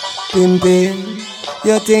up. Pimpin',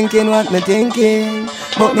 you're thinking what me thinking.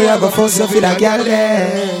 But me I go fuss you for that girl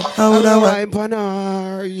there. How would I wine pan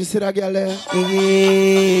her? You see that girl there?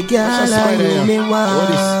 Yeah, girl, I know me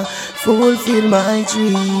want fulfill my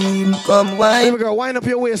dream. Come wine. Baby girl, wind up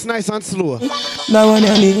your waist nice and slow. Now when you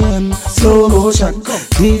name slow motion,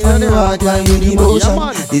 deep on the heart line with emotion.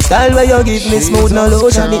 The style where you give me smooth no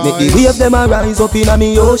lotion. It make the wave them a rise up in a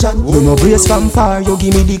me ocean. You no brace from far, you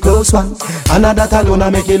give me the close one. And that alone I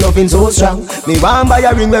make the loving so strong. Me want buy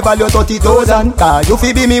a ring where value 30,000. Cause you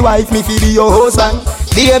fi be me wife, me fi be your husband.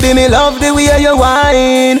 Baby, me love the way you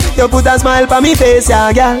whine. You put a smile pa me face,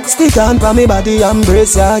 yeah, girl. Stick on pa me body,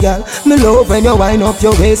 embrace, yeah, girl. Me love when you wind up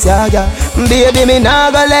your waist, yeah, girl. Baby, me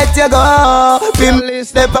nah go let you go. Pim,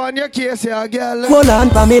 step on your case, yeah, girl. Hold on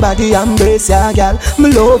pa me body, embrace, yeah, girl.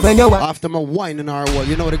 Me love when you wind. After my wine in our wall,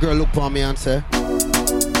 you know the girl look for me and say,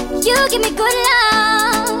 you give me good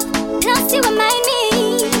love, not to remind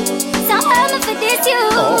me. So I'm for this you.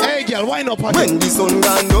 Hey girl, wind up on when the sun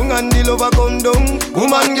gone down and the lover come down,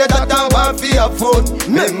 woman get a down one for your foot.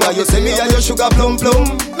 Remember you say me and your sugar plum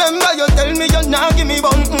plum. Remember you tell me you now give me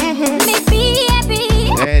bun. Me be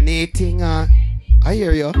happy. Anything, I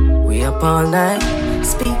hear you. We up all night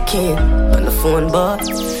speaking on the phone, but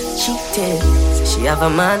cheating. She have a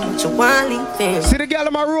man, she want leave him. See the girl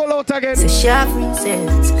in my roll out again. Say she have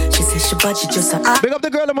reasons. She says she but she just a big up the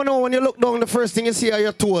girl in my know when you look down, the first thing you see are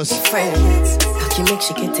your toes. Friends, how can make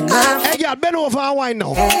she get enough? Hey girl, bend over and wine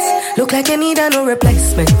now. Look like you need a no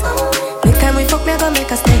replacement. Next time we fuck, me gonna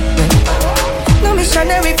make a statement. No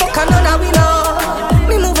missionary fuck, I know that we know.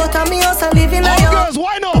 Me move out of me house and live in a yard. Girls,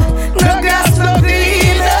 wine up. No grass, no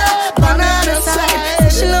green. Banana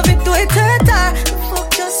side. She love it to it her.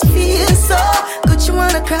 Fuck just feel so good, she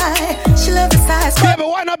wanna cry. She love the size. Baby,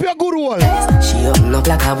 wind up your good wall. She open up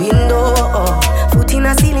like a window, foot in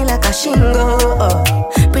a ceiling like a shingle.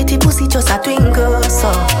 Pretty pussy just a twinkle, so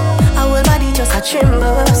her whole body just a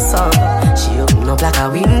tremble, so she open up like a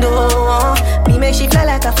window. Me make she fly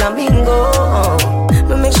like a flamingo.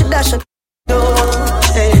 Me make she dash a door.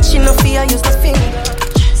 She no fear use the finger.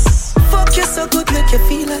 Fuck you so good, make you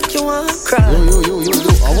feel like you want to cry. Yo.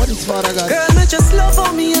 I want this father guy. Girl, me just love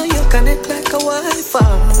on me and you connect like a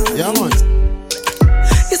Wi-Fi. Yeah, man.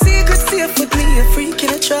 You secret safe a freak in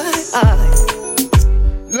a try.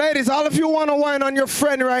 Ladies, all of you wanna wine on your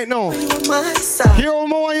friend right now. Hear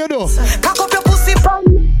what I want you do. Cock up your pussy pan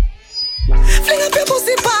me. Fling up your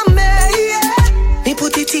pussy pan me, yeah. Me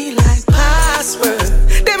put it in like password.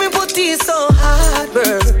 Then me put it so hard,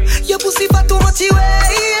 bro. Your pussy for too much away,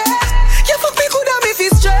 yeah. You fuck me good and me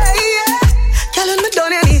feel straight, yeah. Girl, me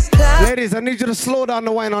done any plan. Ladies, I need you to slow down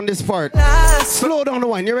the wine on this part. Slow down the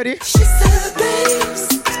wine, you ready? She said,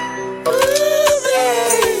 babes, ooh,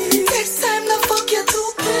 babe. Next time the fuck you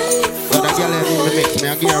too painful. But that girl ain't me mix. Me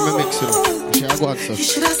I give her my mix, you know. She a go on, so. You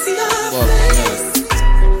should have seen her face.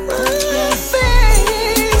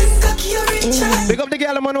 Big up the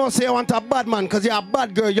girl, man, who say you want a bad man, cause you're a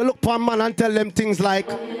bad girl. You look for a man and tell them things like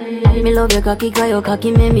me love your cocky, cause your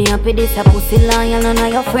cocky make me happy. This a pussy lion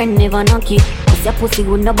and your friend never knock it. This a pussy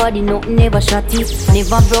good, nobody nothing never shotty.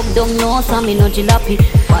 Never broke down, no, so me no jalopy.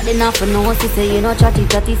 But then after no, she say you no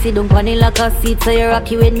chatty. Sit down panny like a seat, so you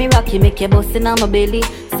rocky with me rocky. Make you bustin' on my belly,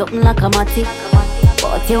 something like a matty.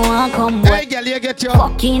 But you want come, hey girl, you get your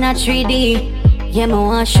fucking a 3D. Yeah, me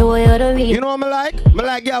want show you the real. You know what I like? I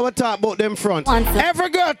like y'all will talk about them front. Every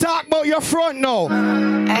girl talk about your front now.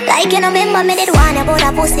 Like you know, remember me did one about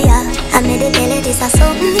a pussy, yeah. I made it tell you this is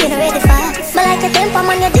something you know ready for. But like a temper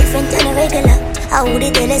man, you're different than a regular. I would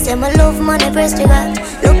tell you say my love money press trigger.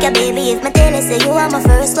 Look ya baby, if me tell you say you are my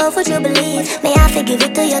first love, would you believe? May I forgive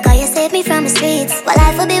it to you, cause you saved me from the streets. But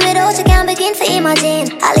life would be without you, can't begin to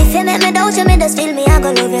imagine. All if you make me doubt you, me just feel me, I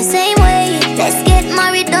go love you same way. Let's get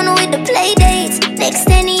married, done with the play dates. Next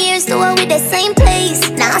 10 years, do it with the same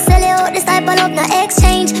place. Now I sell you out this type of love, no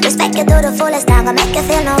exchange. Respect you to the fullest, I'm gonna make you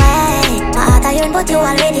feel no way. My heart I yearn, but you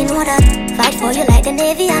already know that. Fight for you like the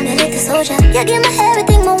Navy, I'm a little soldier. You give me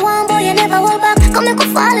everything I want, boy, you never hold back. Come make me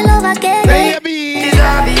fall in love again. Baby, it's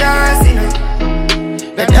obvious, you know,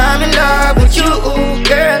 that I'm in love with you,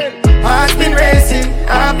 girl. Heart's been racing,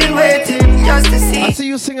 I've been waiting just to see. I see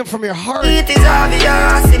you singing from your heart. It is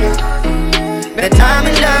obvious, you know, that I'm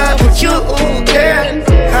in love with you, girl.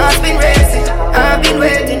 Heart's been racing, I've been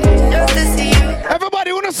waiting just to see you.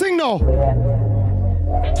 Everybody wanna sing now?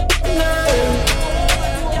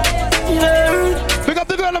 Pick up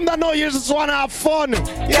the girl that know you just wanna have fun.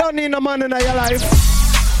 You don't need no man in your life.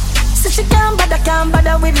 So she can't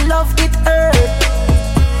bother with love, it hurt.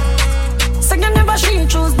 So you never she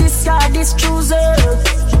choose this guy, this chooser.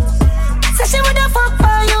 So she woulda fuck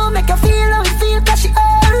for you, make you feel how you feel, cause she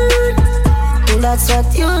hurt. That's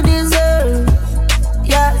what you deserve,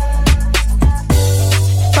 yeah.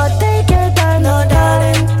 But take your time, no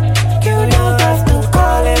darling. You don't have to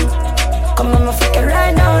call him. Come on, my fuck it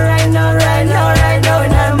right now, right now, right now, right now,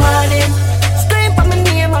 in our morning. Scream for my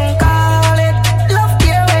name and call it. Love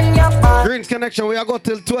you when you're part. GREENZ connection, we are go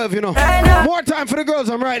till 12, you know. More time for the girls,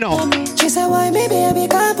 I'm right now. She said, why me baby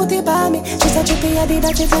can't put it by me? She said, trippy, I did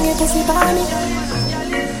that, she fling it pussy by me.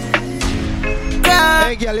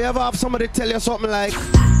 Hey girl, you ever have somebody tell you something like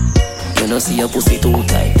you know see your pussy too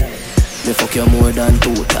tight. Me fuck you more than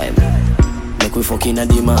 2 times. Make we fuck inna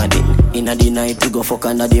the morning. Inna the night we go fuck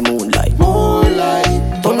under the moonlight.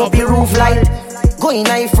 Moonlight. Turn up your roof light. Go in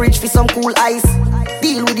a fridge for some cool ice.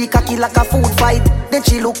 Deal with the cocky like a food fight. Then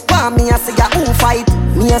she look for me and say, who fight?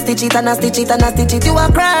 Me a stitch it and a stitch it and a stitch it. You a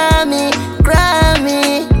Grammy,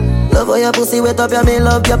 Grammy. Love how your pussy wet up, you me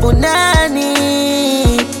love your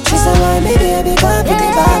punani. She said, why me baby can't put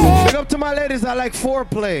it by me? Big up to my ladies that like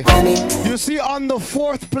foreplay. You see on the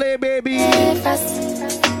 4th play, baby.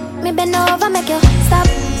 Me bend over, make you stop,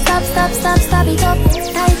 stop, stop, stop, stop it up.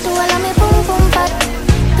 Tight to all of me boom, boom, fat.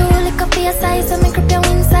 Do lick up your size, so me grip you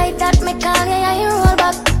inside. That make all you roll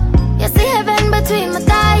back. You see heaven between my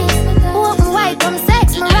thighs. Open wide, come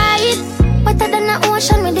sex me right. Wetter than the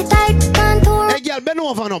ocean with the tight contour. Hey girl, bend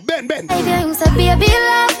over now, bend. Baby, say baby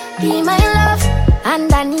love, be my love.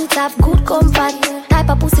 And I need to have good comfort. Type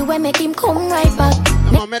of pussy where make him come right back.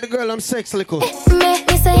 Come on, met the girl, I'm sex little. Me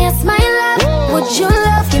say yes, my love. Whoa. Would you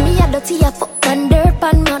love? Give me a dirty, a fuck and dirt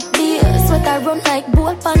pan, not beer. Sweat I run like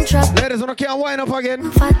bull pan trap. Ladies, I can't wind up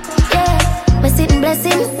again. Fat, yeah. Me sitting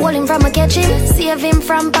blessing, hold him from a catching. Save him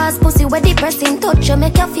from past pussy where depressing. Touch you,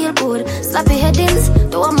 make you feel good. Slap your headings.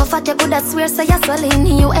 Though I'm a fat, you good, I swear, so you're swelling.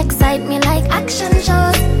 You excite me like action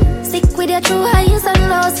shows. Stick with your true highs and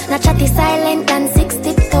lows. Not chatty silent and 6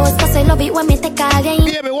 tiptoes. Cause I love it when me take all your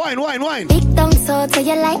baby, wine. Big tongue so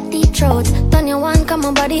you like deep throat. Turn your one, come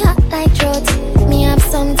on body hot like throat. Me have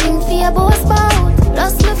something for your boss bout.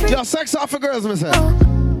 Lost my free. Yo, sex off for girls, me say.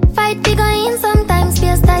 Fight big in sometimes,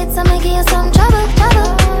 space tight, so me give you some trouble.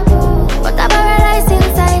 But I paradise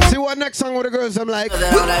inside. See what next song with the girls I'm like. Girl,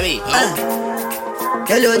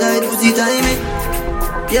 you tight pussy tiny.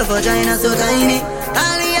 Your vagina so tiny.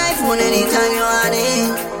 All the phone anytime you want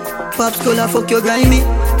it. Pops color fuck your grimy.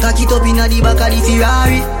 Cock it up inna the back of the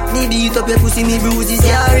Ferrari. Me beat up your pussy, me bruises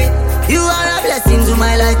yari. You are a blessing to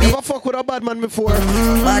my life. Never fuck with a bad man before.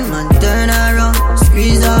 Bad man turn her up,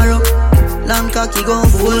 squeeze her up. Long cocky gon'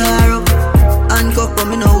 fool her up. Handcuff but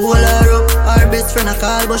me no hold her up. Our best friend a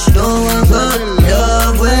call but she don't want go.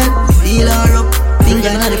 Love when feel her up. Finger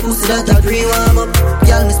inna the pussy that a pre-warm up.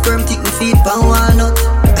 Girl me sperm tick me feet pan walnut.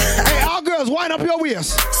 Hey all girls wind up your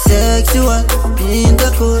waist. Sexual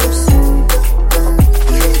intercourse.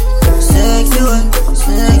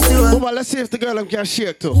 Oh, well, let's see if the girl can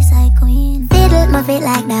shake too. Fiddle my feet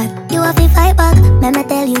like that. You have to fight back. Let me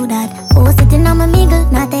tell you that. Oh, sitting on my mingle,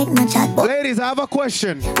 not take no chat. Ladies, I have a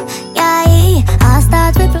question. Yeah, I'll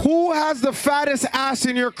start with. Who has the fattest ass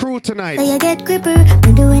in your crew tonight? So you get gripper.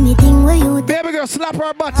 We do anything with you. Baby girl, slap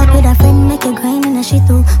her butt. With a friend, make you grind and a shit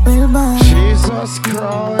too. Well, boy. Jesus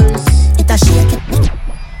Christ. It a shake it.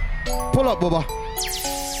 Pull up, Bubba.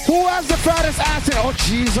 Who has the fattest ass in? Oh,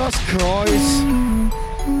 Jesus Christ.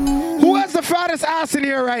 Who has the fattest ass in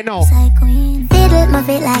here right now? Fiddle my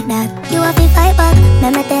feet like that. You have to fight back.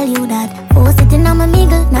 Let me tell you that. Oh, sitting on my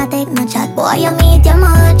mingle, not take no chat. Boy, you meet your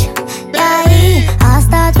much. Yeah, I'll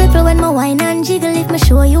start ripple when my wine and jiggle. If me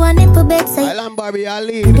show you a nipple bed, say Island Barbie, I'll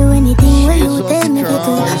lead. Do anything where you tell me to.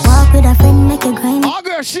 Walk with a friend, make you grind. Oh,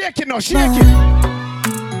 girl, shake it now, shake it.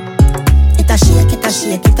 It a shake, it a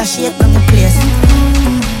shake, it a shake from the place.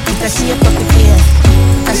 It a shake from the place.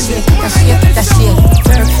 It a shake, it a shake, it a shake.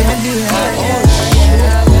 Work for the beer.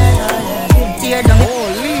 Tear down.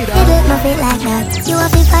 Fiddle my feet like that. You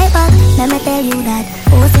have to fight back. Let me tell you that.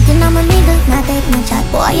 Oh, sitting on my middle, not take no chat.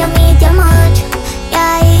 Boy, you meet your much.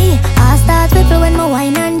 Yeah, I'll start ripple when my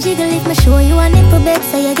wine and jiggle. If me show you a nipple bed,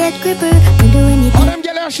 so you get gripper. We do anything. Oh, them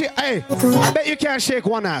girls shake. Hey, I bet you can't shake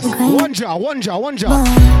one ass. One jaw, one jaw, one jaw.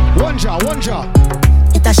 One jaw, one jaw.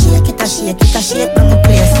 It a shake, it a shake, it a shake from the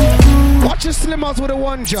place. Watch your slim out with a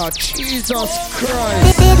one jaw. Jesus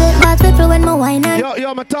Christ.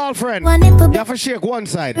 Yo, my tall friend. You have to shake one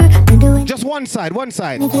side. Just one side, one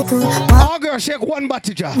side. All girls shake one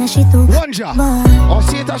body jaw. One jaw. Oh,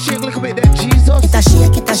 see it a shake a little bit there. Jesus. It a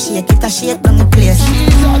shake, it a shake, it a shake from the place.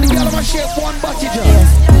 Jesus, the girl have to shake one body jaw.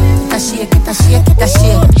 It a shake, it a shake, it a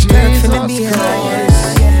shake. Jesus Christ.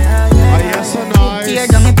 Oh, yes, so nice. Tear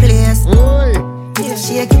down the place.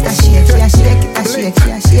 Shake it a shake, yeah, shake it a shake,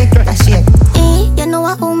 yeah, shake it a shake. Hey, you know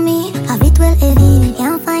what owe me? Have it well heavy,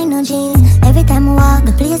 can't find no jeans. Every time I walk,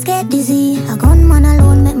 the place get dizzy. A gunman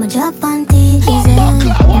alone make my job panty. What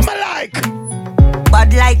me like?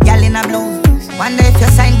 Bad like gal in a blue. Wonder if you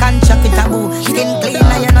sign contract with a boo. Skin clean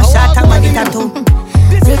and you no shot a body tattoo.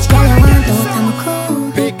 Rich gal I want out, I'm a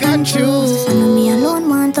cool. Pick and choose. I know me alone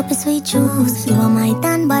want up a sweet juice. You are my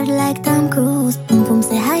tan bad like Tom Cruise. Boom boom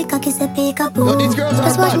say hi, cocky say pick up. No, these girls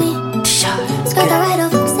just watch me. Skirt a ride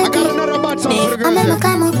off, I got another bad song for the girls. I'm in my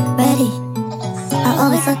climb up, ready. I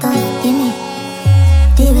always so tough, give me.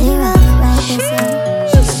 DVD rock, right this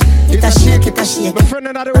way. It a shake, it a shake. My friend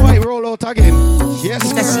another white roll out again. Yes,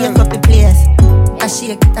 it a shake up the place. It a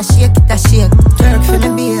shake, it a shake, it a shake. Jerk for the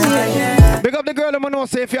beer. Big up the girl, I'm gonna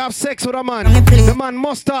say if you have sex with a man, the man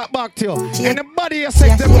must talk back to you. And the body you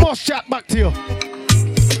sex, they must chat back to you.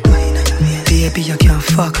 Baby, you can't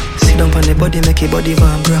fuck. Sit down on the body, make your body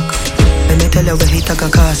warm broke. Let me tell you where he take a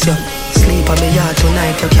cast you. Sleep on me yard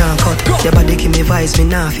tonight, you can't cut. Your body give me vibes, me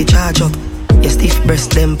nah fi charge up. Your stiff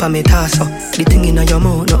breast, them pa me toss up. The thing in your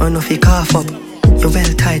mouth, no enough fi cough up. You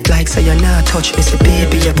well tight like so you not touch me. Say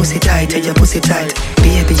baby, your pussy tight, your pussy tight.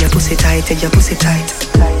 Baby, your pussy tight, your pussy tight.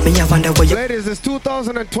 Me I wonder what you. Ladies, it's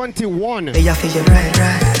 2021. You feel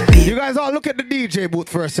right. You guys all look at the DJ booth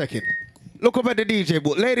for a second. Look up at the DJ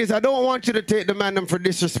booth. Ladies, I don't want you to take the man for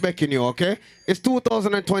disrespecting you, okay? It's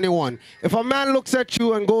 2021. If a man looks at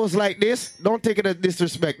you and goes like this, don't take it as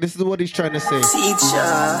disrespect. This is what he's trying to say. Teacher,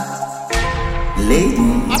 lady,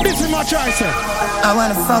 this is my choice, sir. I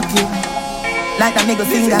wanna fuck you like that nigga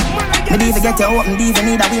finger. Maybe even get you open, even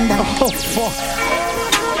need a window. Oh, fuck.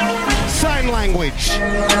 Sign language.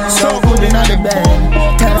 So good in the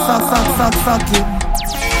bed. Tell her fuck you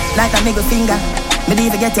like that nigga finger. Maybe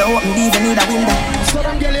even get you open, even need a window. So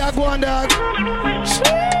them girl you go on dog.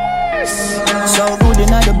 So good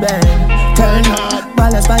in the bed. Turn hard,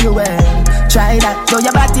 balance by your way. Try that, show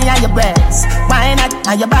your body and your breasts. Why not?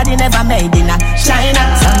 And your body never made in a China.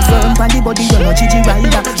 Stand firm on the body, you're no Gigi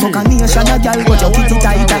rider. Fuck a nation, a girl, but your kitty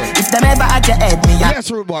tighter. If them ever at your head, me a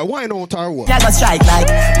yes, rude boy, why not our work? yeah, go strike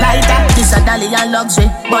like lighter. This a dolly and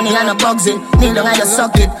luxury, bunny and a bugsy. Kneel down and you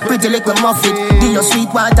suck it, pretty liquid muffin. Give your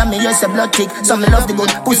sweet water, me use a blood tick. So me love the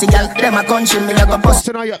good pussy, girl. Them a country, me a go bust.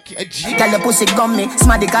 Tell your pussy gummy,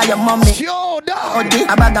 smarty call your mommy. Yo, dog.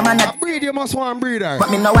 A bag of man a breed, you must want breeder. but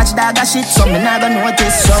me no watch dog a shit, so me not gonna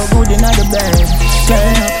notice. So good in the bed,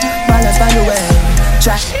 turn up, balance by the way.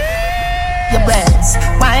 Try your breasts,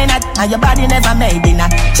 why not? And your body never made in a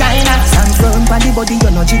China. Stand firm on the body,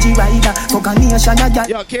 you're no Gigi rider. Fuck a nation, a girl.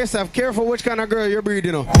 Yo, KSF, careful which kind of girl you're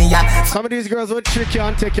breeding, you know. Me a some of these girls will trick you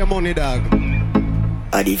and take your money, dog.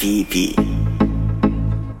 Are the VP.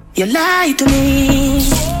 You lie to me.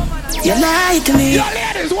 You lie to me. Yo,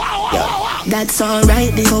 ladies, wow, wow, wow, wow. That's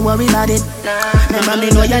alright, don't worry about it. Remember me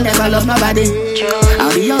know you never love nobody.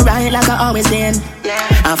 I'll be alright like I always been.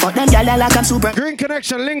 I fuck them gyal like I'm super. Green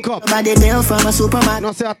Connection, link up. Body built from a Superman.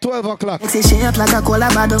 No say at 12 o'clock. It's shape like a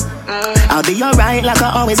Colorado. I'll be alright like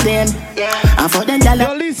I always been. I fuck them gyal.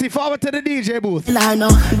 Yo, Lisi, forward to the DJ booth. I know,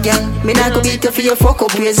 girl. Me not go beat you for your fuck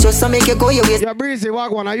up ways, just to make you go your ways. Yeah, Breezy,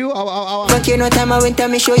 Wagwan, are you? Fuck you no time I went to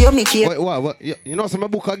me show you me care. Wait, what? You know some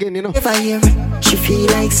book again, you know? If I hear she feel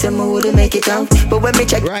like someone would make it out, but when me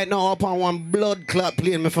check right now up on one blood clot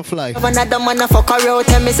playing me for fly. Another man a fuck her out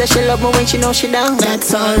and me say she love me when she know she down.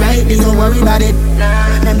 That's alright, don't worry about it.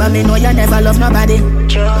 Remember me know you never love nobody.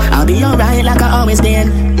 I'll be alright like I always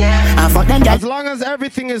been. I fuck them guys. As long as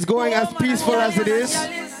everything is going as peaceful as it is,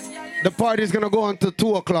 the party's gonna go until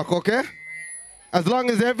 2 o'clock, okay? As long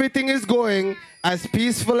as everything is going as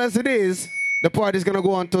peaceful as it is, the party's gonna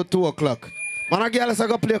go until 2 o'clock. Man, I guess I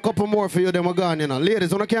gotta play a couple more for you, then we're gone, you know.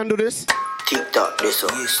 Ladies, wanna can do this? Tick-tock this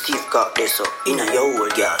up, Steve cock this up. Inna your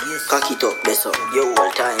old girl, cock it up this up. Your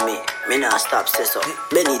old time me nah stop this up.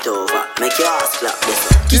 Bend it over, make your ass clap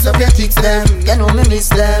this up. Kiss up your ticks them, you know me miss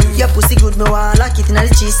them. Your pussy good, me want lock it in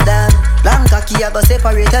the cheese them. Long cocky, I go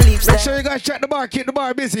separate the lips. Make sure you guys check the bar, keep the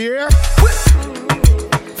bar busy here.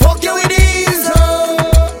 Fuck you with these,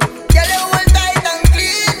 girl, you want tight and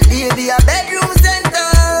clean. Baby, a bedroom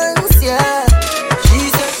sentence, yeah. She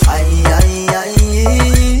said, I,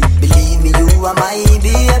 believe me, you are my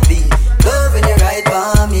baby. Loving you right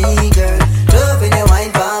for me, girl. Loving you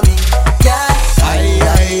wine for me, yeah. I,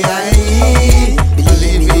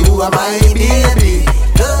 believe me, you are my baby.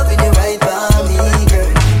 Loving you right for me, girl.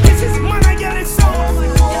 This is man, I get it so.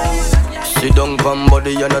 Sit down from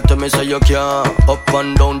body and not tell me say you can't. Up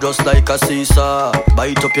and down just like a seesaw.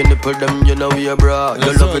 Bite up your nipple them you know we bra.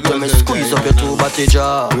 You love it when me squeeze up your two body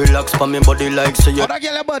jaw. Relax pa me body like say you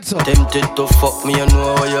tempted to fuck me, you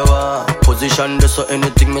know what you want. Position this so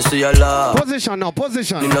anything me see you laugh. Position now,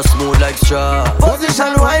 position. In a smooth like straw.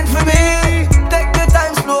 Position wine for me. Take the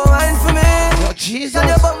time slow wine for me. Oh Jesus. Turn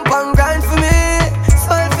your bump and grind for me.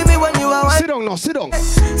 Smile for me when you are wine. Sit down now, sit down.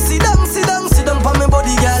 Sit down, sit down, sit down for me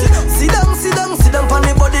body girl. Sit down, sit down, sit down for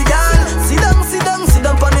me body girl. Sit down, sit down, sit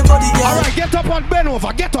down for me body girl. Alright, get up and bend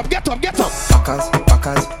over. Get up, get up, get up. Backers,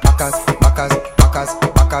 backers, backers, backers, backers,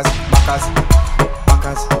 backers, backers,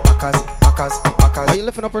 backers, backers, backers, backers. Are you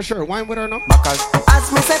lifting up her shirt? Wine with her now? Backers.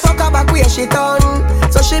 As me say fuck her back where she done.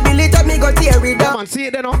 So she believe that me go tear it down. Come on, see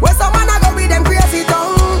it then now. Where someone I go with them crazy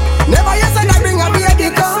tongue. Never you said I bring a baby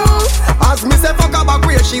come. As me say fuck her back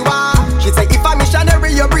where she want. She say if a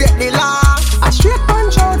missionary you break the law. A straight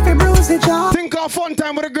punch out for bruise the jaw. Think of fun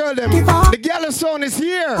time with the girl them. The GALLIS sound is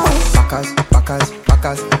here. Backers, backers,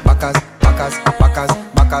 backers, backers, backers, backers,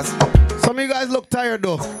 backers. Some of you guys look tired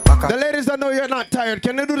though. The ladies that know you're not tired,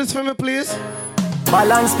 can you do this for me please?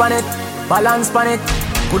 Balance pan it, balance pan it.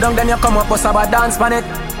 Put down then you come up, bust about dance pan it.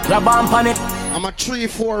 Grab on pan it. I'm a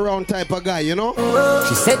 3-4 round type of guy, you know?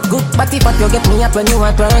 She said good body, but you get me up when you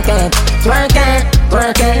are twerking. Twerking,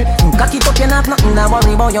 twerking. Cock it up, you not nothing to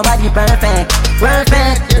worry about your body perfect.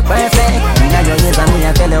 Perfect, perfect. Now your ears and me,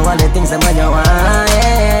 I tell you all the things that you want.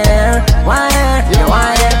 You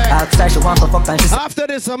want outside she want to fuck and she after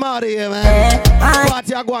this I'm out of here, man.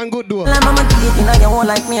 Party I go on good door. Like mama keep you know you won't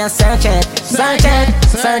like me and search it. Search it,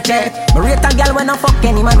 search it. But rate a girl when I fuck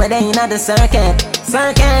any man where they in the circuit.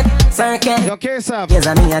 Circuit, circuit. Okay, Sam. Yes,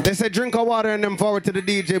 I mean they say drink of water and then forward to the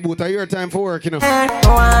DJ booth. Are your time for work, you know?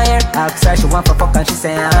 Outside she want to fuck and she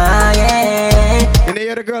say yeah. And they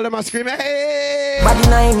hear the girl that scream hey. Body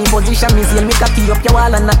in any position, me feel me cocky up your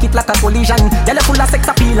wall and knock it like a collision. Girl you full of sex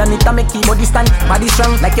appeal and it a make your body stand. Body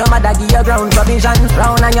strong like your mother give you ground provision.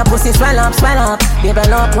 Round and your pussy swell up,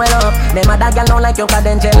 develop well up. Them other girl don't like you 'cause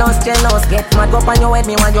them jealous. Get mad up on your head,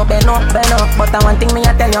 me want you bend up. But one thing me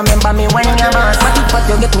a tell you remember me when you're boss. But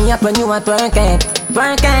you get me up when you are twerking.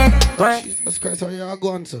 Jesus Christ, how you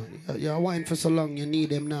going, so? You're wine for so long, you need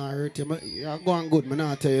them now, hurt you. You're going good, man,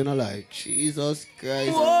 I tell you, no lie. Jesus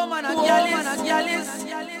Christ. Oh, man, a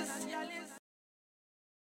GALLIS.